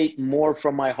cannot state more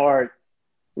from my heart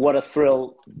what a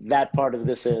thrill that part of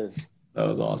this is. That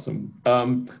was awesome.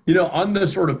 On the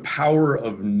sort of power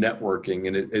of networking,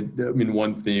 and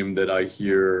one theme that I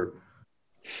hear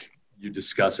you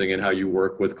discussing and how you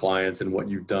work with clients and what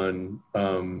you've done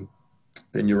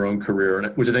in your own career,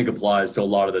 and which I think applies to a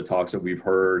lot of the talks that we've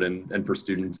heard and for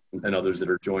students and others that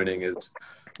are joining is,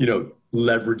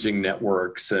 leveraging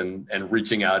networks and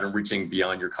reaching out and reaching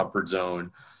beyond your comfort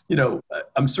zone.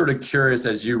 I'm sort of curious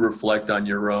as you reflect on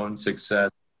your own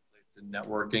success in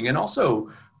networking, and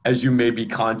also as you may be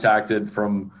contacted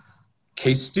from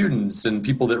case students and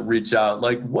people that reach out,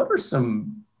 like what are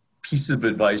some pieces of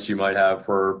advice you might have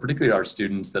for particularly our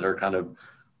students that are kind of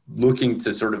looking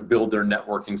to sort of build their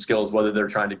networking skills, whether they're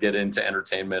trying to get into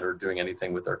entertainment or doing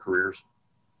anything with their careers?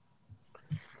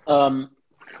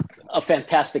 A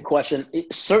fantastic question.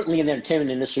 Certainly in the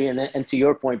entertainment industry, and to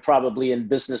your point, probably in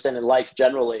business and in life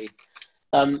generally.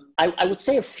 I would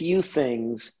say a few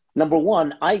things. Number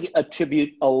one, I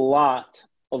attribute a lot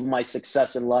of my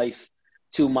success in life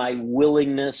to my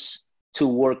willingness to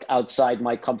work outside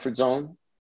my comfort zone.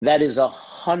 That is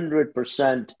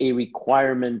 100% a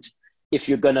requirement if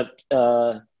you're going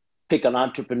to pick an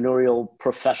entrepreneurial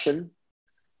profession,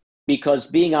 because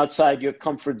being outside your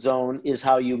comfort zone is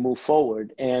how you move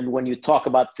forward. And when you talk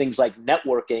about things like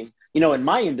networking, in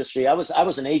my industry, I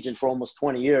was an agent for almost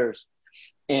 20 years.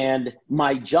 And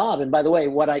my job, and by the way,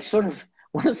 one of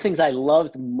the things I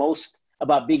loved most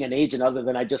about being an agent, other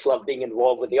than I just love being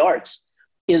involved with the arts,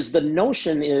 is the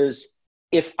notion is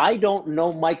if I don't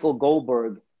know Michael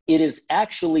Goldberg, it is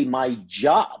actually my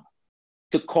job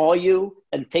to call you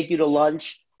and take you to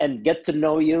lunch and get to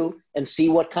know you and see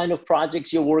what kind of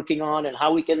projects you're working on and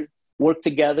how we can work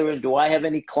together. And do I have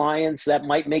any clients that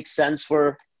might make sense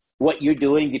for what you're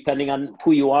doing, depending on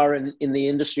who you are in the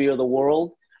industry or the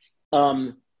world.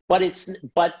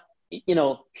 But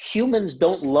humans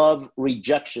don't love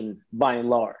rejection by and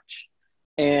large.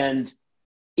 And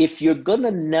if you're going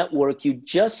to network, you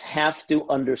just have to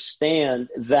understand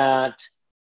that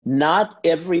not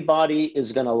everybody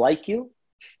is going to like you.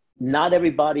 Not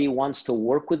everybody wants to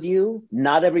work with you.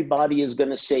 Not everybody is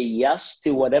going to say yes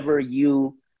to whatever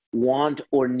you want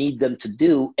or need them to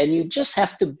do. And you just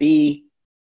have to be,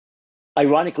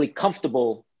 ironically,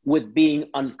 comfortable with being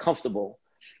uncomfortable.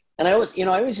 And I always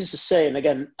used to say, and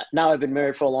again, now I've been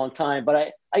married for a long time,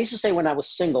 but I used to say when I was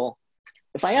single,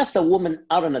 if I asked a woman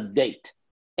out on a date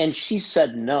and she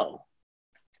said no,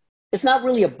 it's not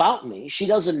really about me. She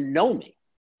doesn't know me,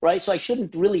 right? So I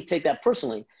shouldn't really take that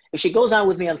personally. If she goes out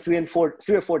with me on three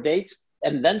or four dates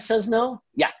and then says no,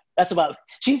 yeah, that's about,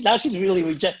 she's really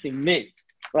rejecting me,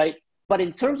 right? But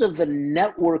in terms of the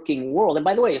networking world, and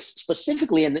by the way,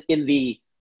 specifically in the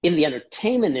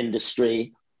entertainment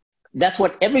industry, that's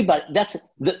what that's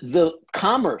the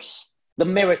commerce, the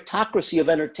meritocracy of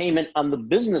entertainment on the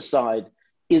business side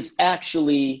is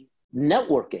actually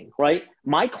networking, right?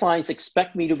 My clients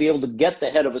expect me to be able to get the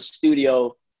head of a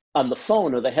studio on the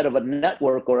phone or the head of a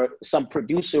network or some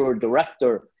producer or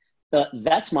director.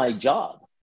 That's my job.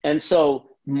 And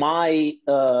so my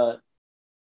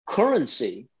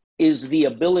currency is the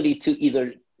ability to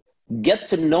either get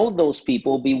to know those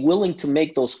people, be willing to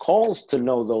make those calls to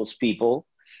know those people,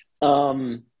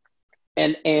 and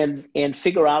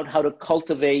figure out how to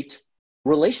cultivate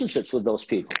relationships with those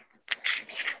people.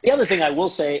 The other thing I will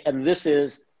say, and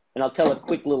I'll tell a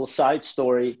quick little side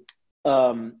story.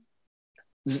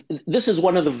 This is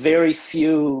one of the very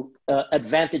few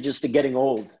advantages to getting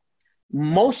old.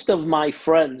 Most of my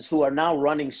friends who are now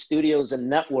running studios and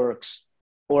networks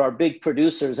or are big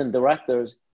producers and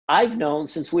directors, I've known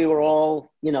since we were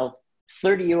all,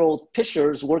 30-year-old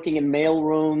pishers working in mail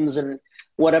rooms and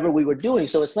whatever we were doing.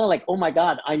 So it's not like, oh my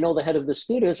God, I know the head of the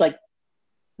studio. It's like,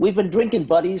 we've been drinking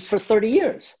buddies for 30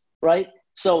 years, right?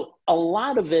 So a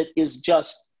lot of it is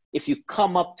just, if you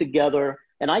come up together,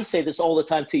 and I say this all the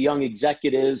time to young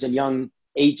executives and young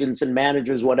agents and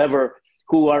managers, whatever,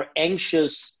 who are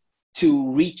anxious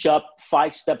to reach up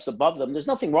 5 steps above them. There's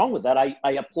nothing wrong with that.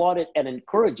 I applaud it and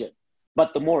encourage it.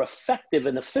 But the more effective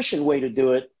and efficient way to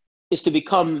do it is to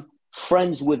become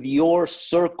friends with your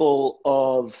circle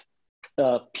of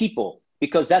people,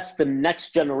 because that's the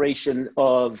next generation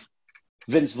of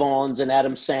Vince Vaughn's and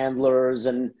Adam Sandler's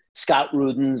and Scott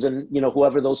Rudin's and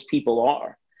whoever those people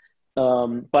are.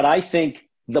 But I think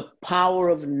the power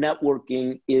of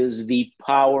networking is the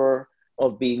power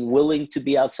of being willing to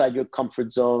be outside your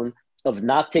comfort zone, of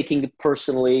not taking it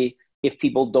personally if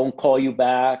people don't call you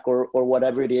back or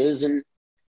whatever it is,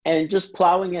 and just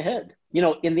plowing ahead. You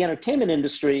know, in the entertainment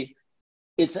industry,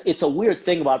 it's a weird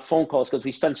thing about phone calls because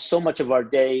we spend so much of our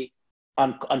day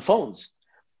on phones.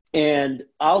 And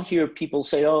I'll hear people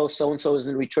say, oh, so-and-so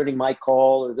isn't returning my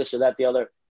call or this or that, the other.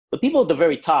 The people at the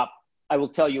very top, I will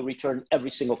tell you, return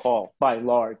every single call by and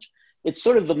large. It's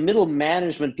sort of the middle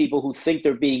management people who think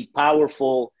they're being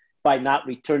powerful by not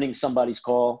returning somebody's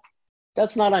call.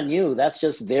 That's not on you. That's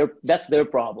just that's their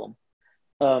problem.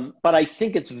 But I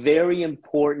think it's very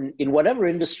important in whatever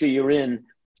industry you're in,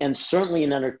 and certainly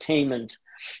in entertainment,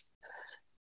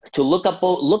 to look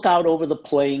out over the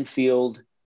playing field.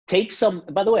 Take some,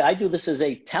 by the way, I do this as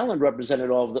a talent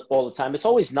representative all the time. It's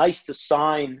always nice to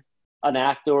sign an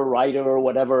actor or writer or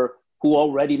whatever who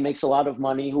already makes a lot of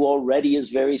money, who already is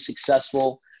very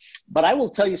successful. But I will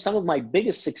tell you, some of my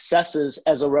biggest successes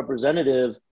as a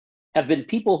representative have been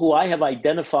people who I have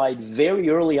identified very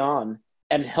early on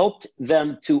and helped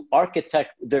them to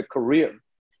architect their career.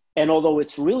 And although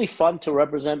it's really fun to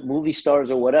represent movie stars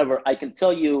or whatever, I can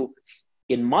tell you,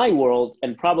 in my world,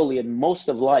 and probably in most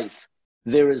of life,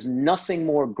 there is nothing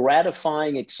more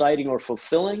gratifying, exciting, or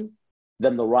fulfilling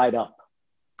than the ride up,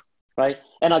 right?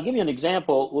 And I'll give you an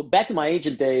example. Back in my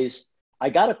agent days,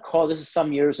 I got a call, this is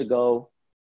some years ago,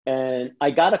 and I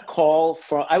got a call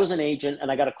from, I was an agent,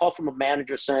 and I got a call from a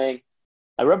manager saying,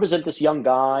 I represent this young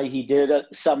guy. He did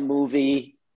some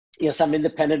movie, you know, some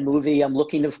independent movie. I'm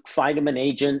looking to find him an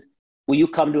agent. Will you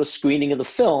come to a screening of the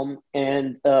film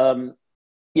and,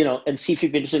 you know, and see if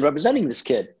you'd be interested in representing this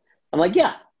kid? I'm like,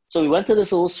 yeah. So we went to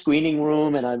this little screening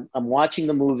room, and I'm watching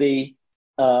the movie,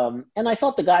 and I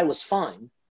thought the guy was fine.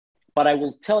 But I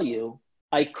will tell you,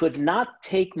 I could not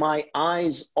take my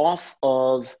eyes off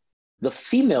of the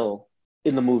female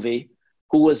in the movie,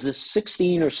 who was this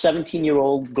 16 or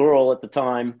 17-year-old girl at the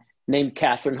time named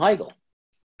Katherine Heigl.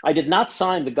 I did not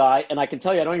sign the guy, and I can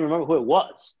tell you, I don't even remember who it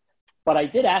was, but I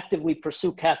did actively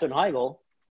pursue Katherine Heigl.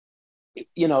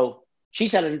 You know,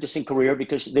 she's had an interesting career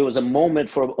because there was a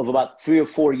moment of about 3 or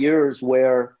 4 years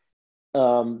where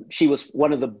she was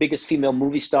one of the biggest female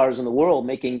movie stars in the world,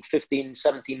 making $15,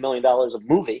 $17 million a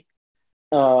movie.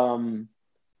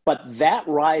 But that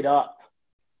ride up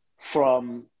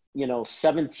from, you know,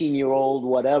 17-year-old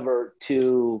whatever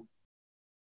to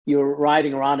you're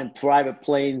riding around in private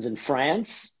planes in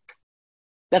France,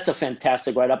 that's a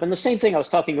fantastic ride up. And the same thing I was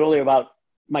talking earlier about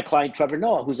my client, Trevor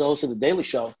Noah, who's the host of The Daily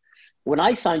Show. When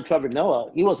I signed Trevor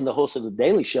Noah, he wasn't the host of The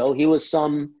Daily Show. He was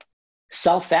some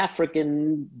South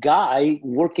African guy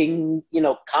working, you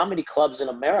know, comedy clubs in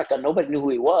America. Nobody knew who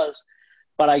he was,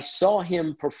 but I saw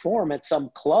him perform at some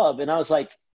club, and I was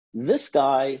like, this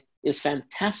guy is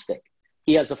fantastic.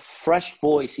 He has a fresh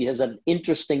voice. He has an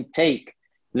interesting take,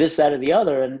 this, that, or the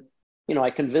other. And, you know, I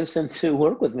convinced him to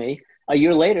work with me. A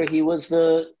year later, he was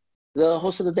the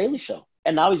host of The Daily Show,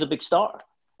 and now he's a big star.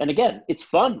 And again, it's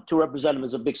fun to represent him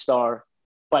as a big star,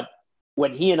 but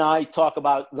when he and I talk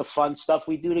about the fun stuff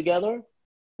we do together,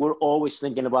 we're always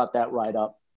thinking about that ride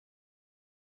up.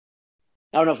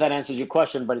 I don't know if that answers your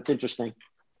question, but it's interesting.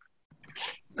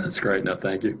 That's great. No,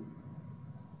 thank you.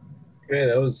 Okay,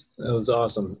 that was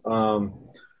awesome.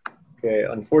 Okay,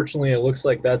 unfortunately, it looks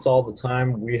like that's all the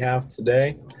time we have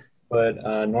today. But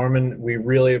Norman, we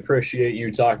really appreciate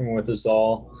you talking with us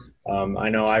all. I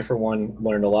know I, for one,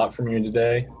 learned a lot from you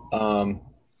today.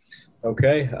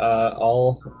 Okay,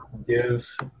 I'll give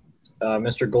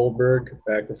Mr. Goldberg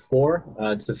back the floor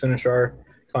to finish our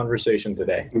conversation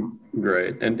today.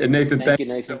 Great. And Nathan, thank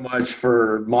you so much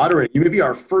for moderating. You may be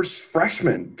our first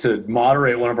freshman to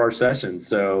moderate one of our sessions.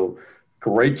 So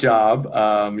great job.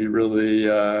 You really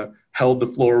held the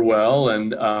floor well,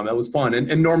 and that was fun.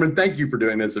 And Norman, thank you for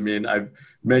doing this. I mean, I've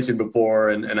mentioned before,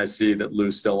 and I see that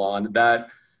Lou's still on, that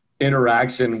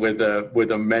interaction with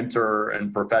a mentor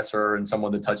and professor and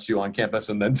someone that touched you on campus,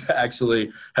 and then to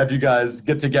actually have you guys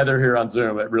get together here on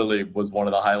Zoom, it really was one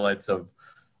of the highlights of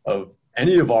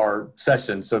any of our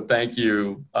sessions. So thank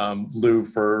you, Lou,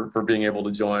 for being able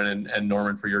to join, and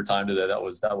Norman, for your time today. That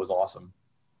was awesome.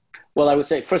 Well, I would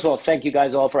say, first of all, thank you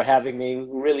guys all for having me.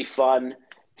 Really fun.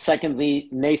 Secondly,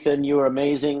 Nathan, you were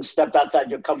amazing. Stepped outside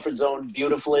your comfort zone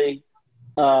beautifully.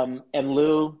 And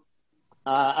Lou,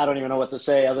 I don't even know what to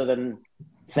say other than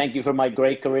thank you for my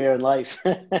great career in life.